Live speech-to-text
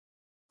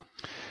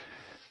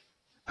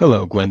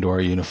Hello,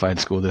 Glendora Unified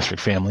School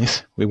District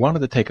families. We wanted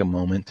to take a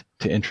moment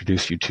to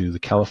introduce you to the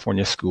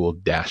California School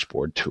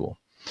Dashboard tool.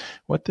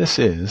 What this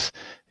is,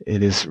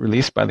 it is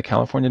released by the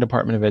California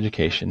Department of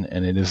Education,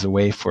 and it is a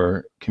way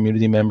for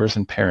community members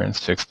and parents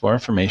to explore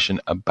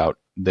information about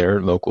their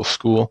local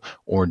school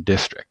or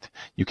district.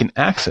 You can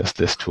access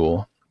this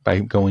tool by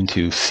going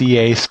to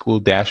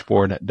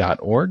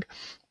CAschooldashboard.org,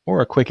 or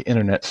a quick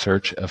internet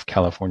search of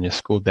California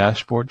School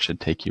Dashboard should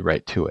take you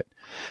right to it.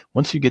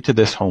 Once you get to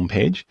this home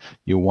page,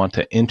 you'll want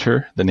to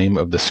enter the name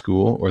of the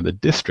school or the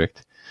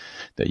district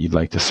that you'd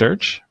like to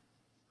search.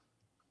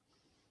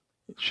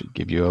 It should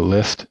give you a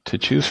list to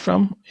choose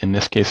from. In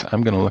this case,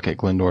 I'm going to look at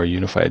Glendora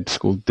Unified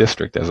School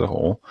District as a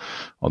whole,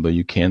 although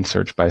you can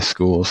search by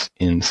schools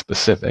in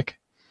specific.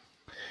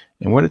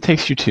 And what it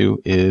takes you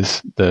to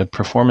is the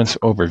performance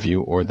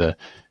overview or the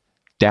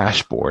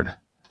dashboard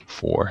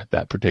for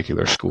that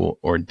particular school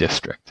or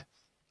district.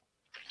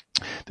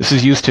 This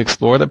is used to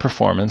explore the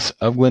performance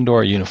of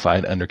Glendora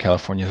Unified under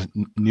California's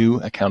new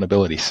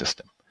accountability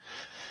system.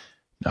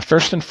 Now,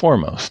 first and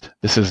foremost,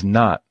 this is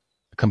not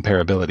a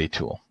comparability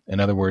tool. In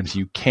other words,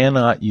 you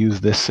cannot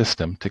use this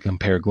system to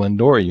compare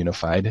Glendora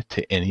Unified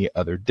to any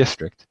other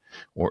district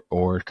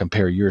or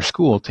compare your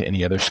school to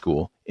any other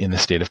school in the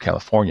state of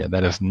California.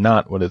 That is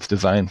not what it's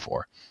designed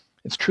for.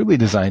 It's truly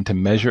designed to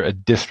measure a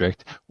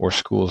district or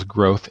school's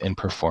growth and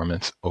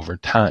performance over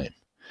time.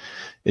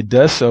 It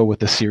does so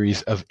with a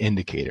series of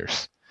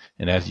indicators.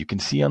 And as you can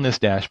see on this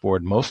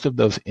dashboard, most of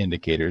those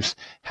indicators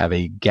have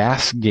a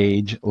gas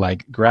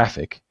gauge-like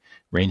graphic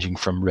ranging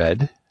from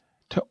red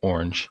to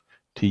orange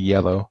to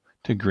yellow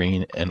to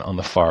green, and on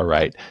the far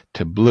right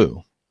to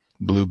blue.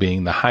 Blue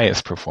being the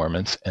highest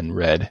performance and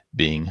red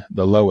being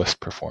the lowest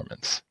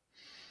performance.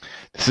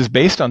 This is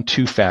based on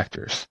two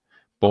factors,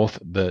 both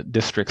the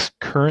district's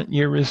current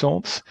year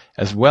results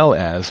as well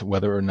as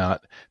whether or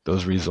not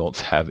those results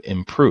have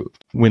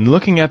improved. When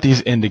looking at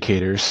these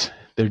indicators,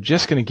 they're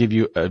just going to give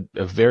you a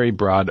very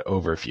broad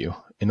overview.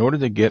 In order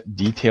to get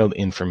detailed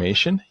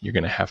information, you're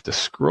going to have to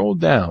scroll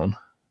down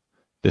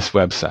this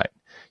website.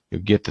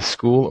 You'll get the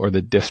school or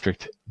the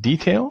district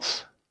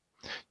details.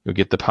 You'll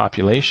get the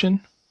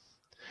population.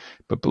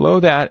 But below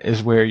that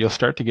is where you'll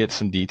start to get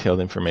some detailed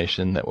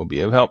information that will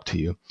be of help to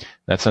you.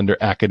 That's under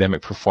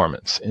academic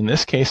performance. In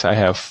this case, I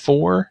have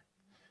 4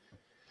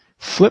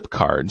 flip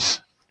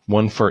cards,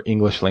 one for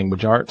English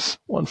language arts,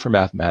 one for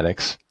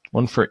mathematics,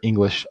 one for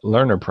English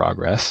learner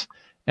progress,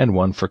 and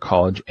one for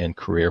college and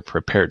career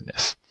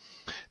preparedness.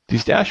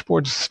 These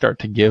dashboards start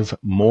to give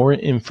more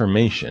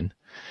information.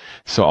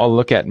 So I'll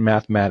look at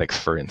mathematics,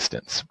 for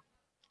instance.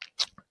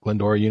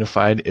 Glendora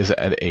Unified is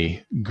at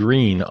a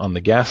green on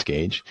the gas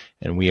gauge,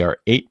 and we are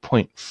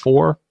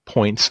 8.4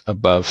 points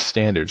above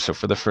standard. So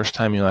for the first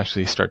time, you'll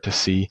actually start to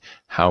see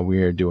how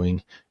we are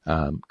doing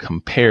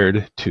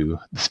compared to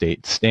the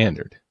state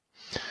standard.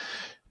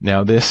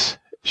 Now this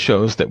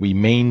shows that we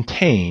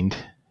maintained,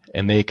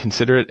 and they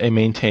consider it a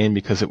maintain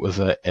because it was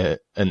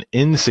an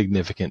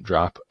insignificant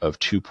drop of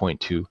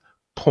 2.2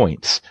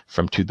 points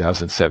from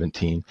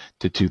 2017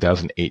 to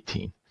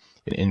 2018.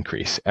 An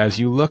increase. As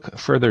you look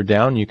further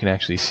down, you can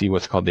actually see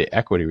what's called the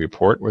equity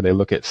report, where they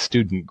look at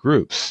student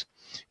groups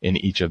in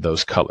each of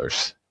those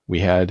colors. We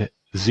had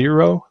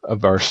 0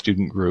 of our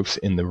student groups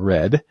in the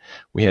red.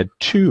 We had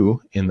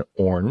 2 in the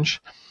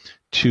orange,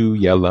 2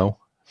 yellow,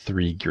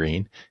 3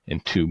 green,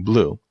 and 2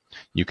 blue.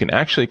 You can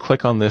actually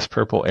click on this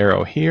purple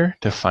arrow here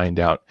to find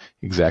out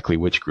exactly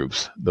which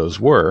groups those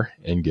were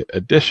and get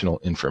additional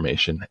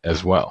information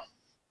as well.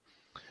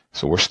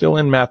 So we're still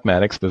in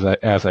mathematics,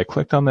 but as I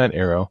clicked on that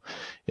arrow,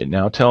 it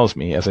now tells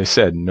me, as I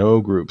said,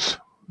 no groups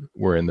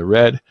were in the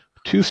red,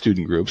 2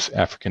 student groups,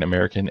 African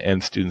American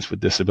and students with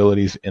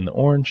disabilities, in the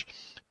orange,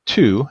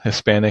 2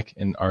 Hispanic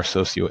and are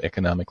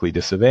socioeconomically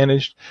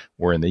disadvantaged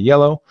were in the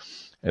yellow,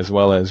 as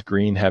well as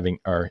green having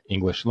our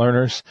English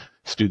learners,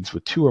 students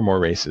with 2 or more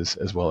races,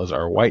 as well as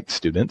our white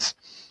students,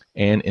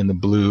 and in the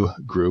blue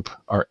group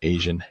are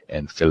Asian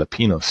and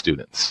Filipino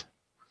students.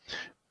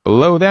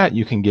 Below that,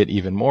 you can get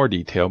even more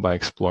detail by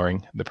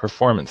exploring the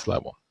performance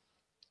level.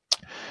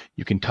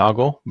 You can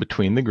toggle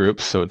between the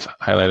groups, so it's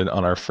highlighted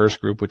on our first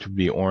group, which would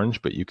be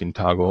orange, but you can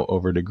toggle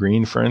over to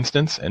green, for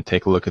instance, and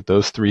take a look at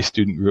those 3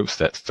 student groups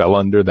that fell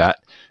under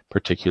that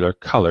particular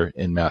color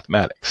in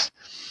mathematics.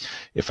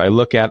 If I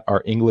look at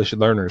our English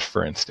learners,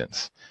 for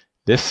instance,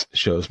 this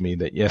shows me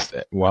that, yes,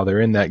 while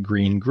they're in that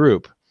green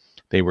group,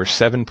 they were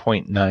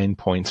 7.9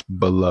 points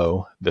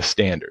below the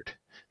standard.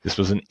 This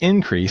was an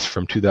increase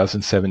from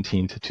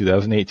 2017 to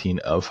 2018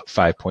 of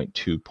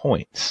 5.2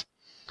 points.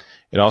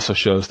 It also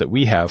shows that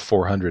we have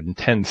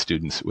 410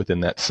 students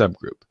within that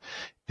subgroup.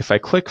 If I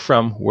click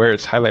from where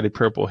it's highlighted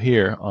purple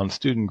here on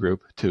student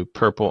group to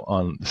purple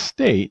on the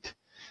state,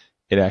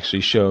 it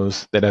actually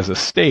shows that as a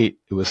state,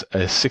 it was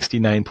a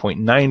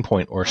 69.9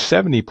 point or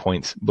 70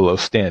 points below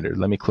standard.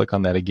 Let me click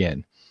on that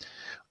again.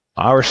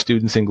 Our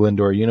students in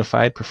Glendora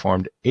Unified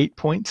performed 8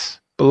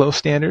 points below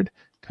standard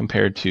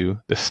compared to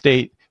the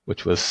state,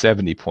 which was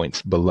 70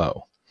 points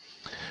below.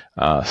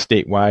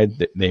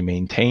 Statewide, they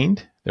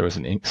maintained there was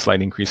a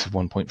slight increase of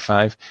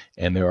 1.5,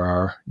 and there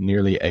are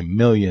nearly 1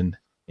 million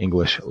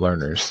English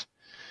learners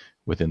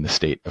within the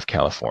state of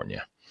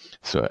California.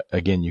 So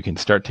again, you can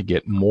start to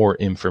get more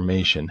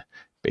information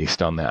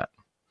based on that.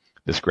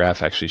 This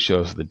graph actually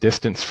shows the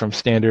distance from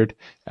standard.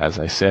 As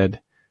I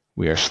said,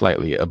 we are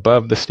slightly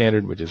above the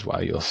standard, which is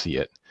why you'll see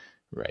it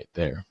right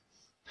there.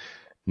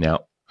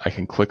 Now, I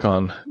can click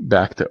on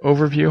back to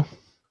overview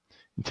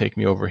and take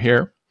me over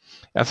here.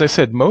 As I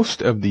said,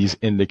 most of these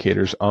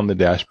indicators on the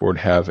dashboard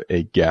have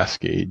a gas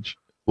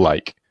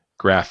gauge-like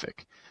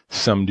graphic.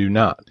 Some do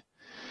not.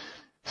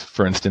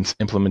 For instance,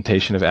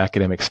 implementation of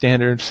academic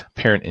standards,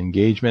 parent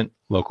engagement,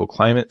 local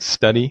climate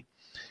study.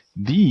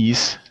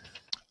 These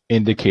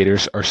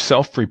indicators are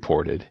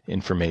self-reported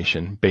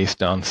information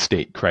based on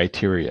state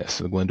criteria.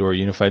 So the Glendora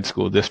Unified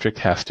School District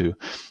has to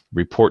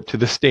report to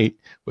the state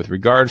with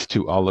regards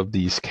to all of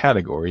these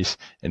categories,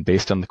 and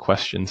based on the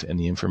questions and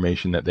the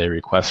information that they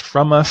request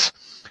from us,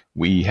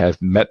 we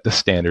have met the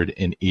standard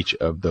in each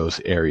of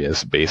those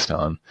areas based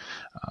on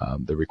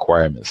the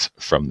requirements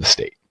from the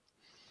state.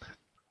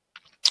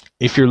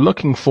 If you're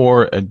looking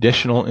for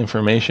additional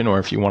information, or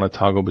if you want to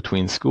toggle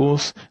between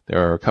schools,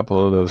 there are a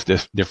couple of those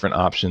different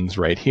options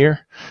right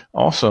here.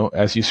 Also,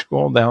 as you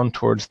scroll down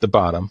towards the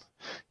bottom,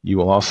 you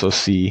will also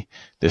see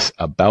this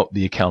about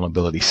the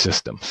accountability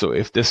system. So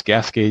if this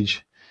gas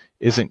gauge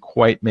isn't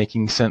quite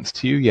making sense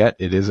to you yet,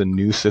 it is a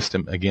new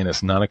system. Again,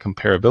 it's not a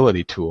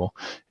comparability tool.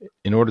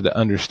 In order to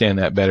understand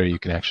that better, you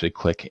can actually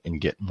click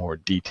and get more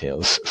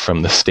details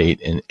from the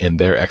state in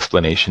their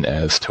explanation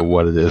as to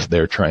what it is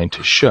they're trying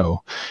to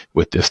show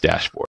with this dashboard.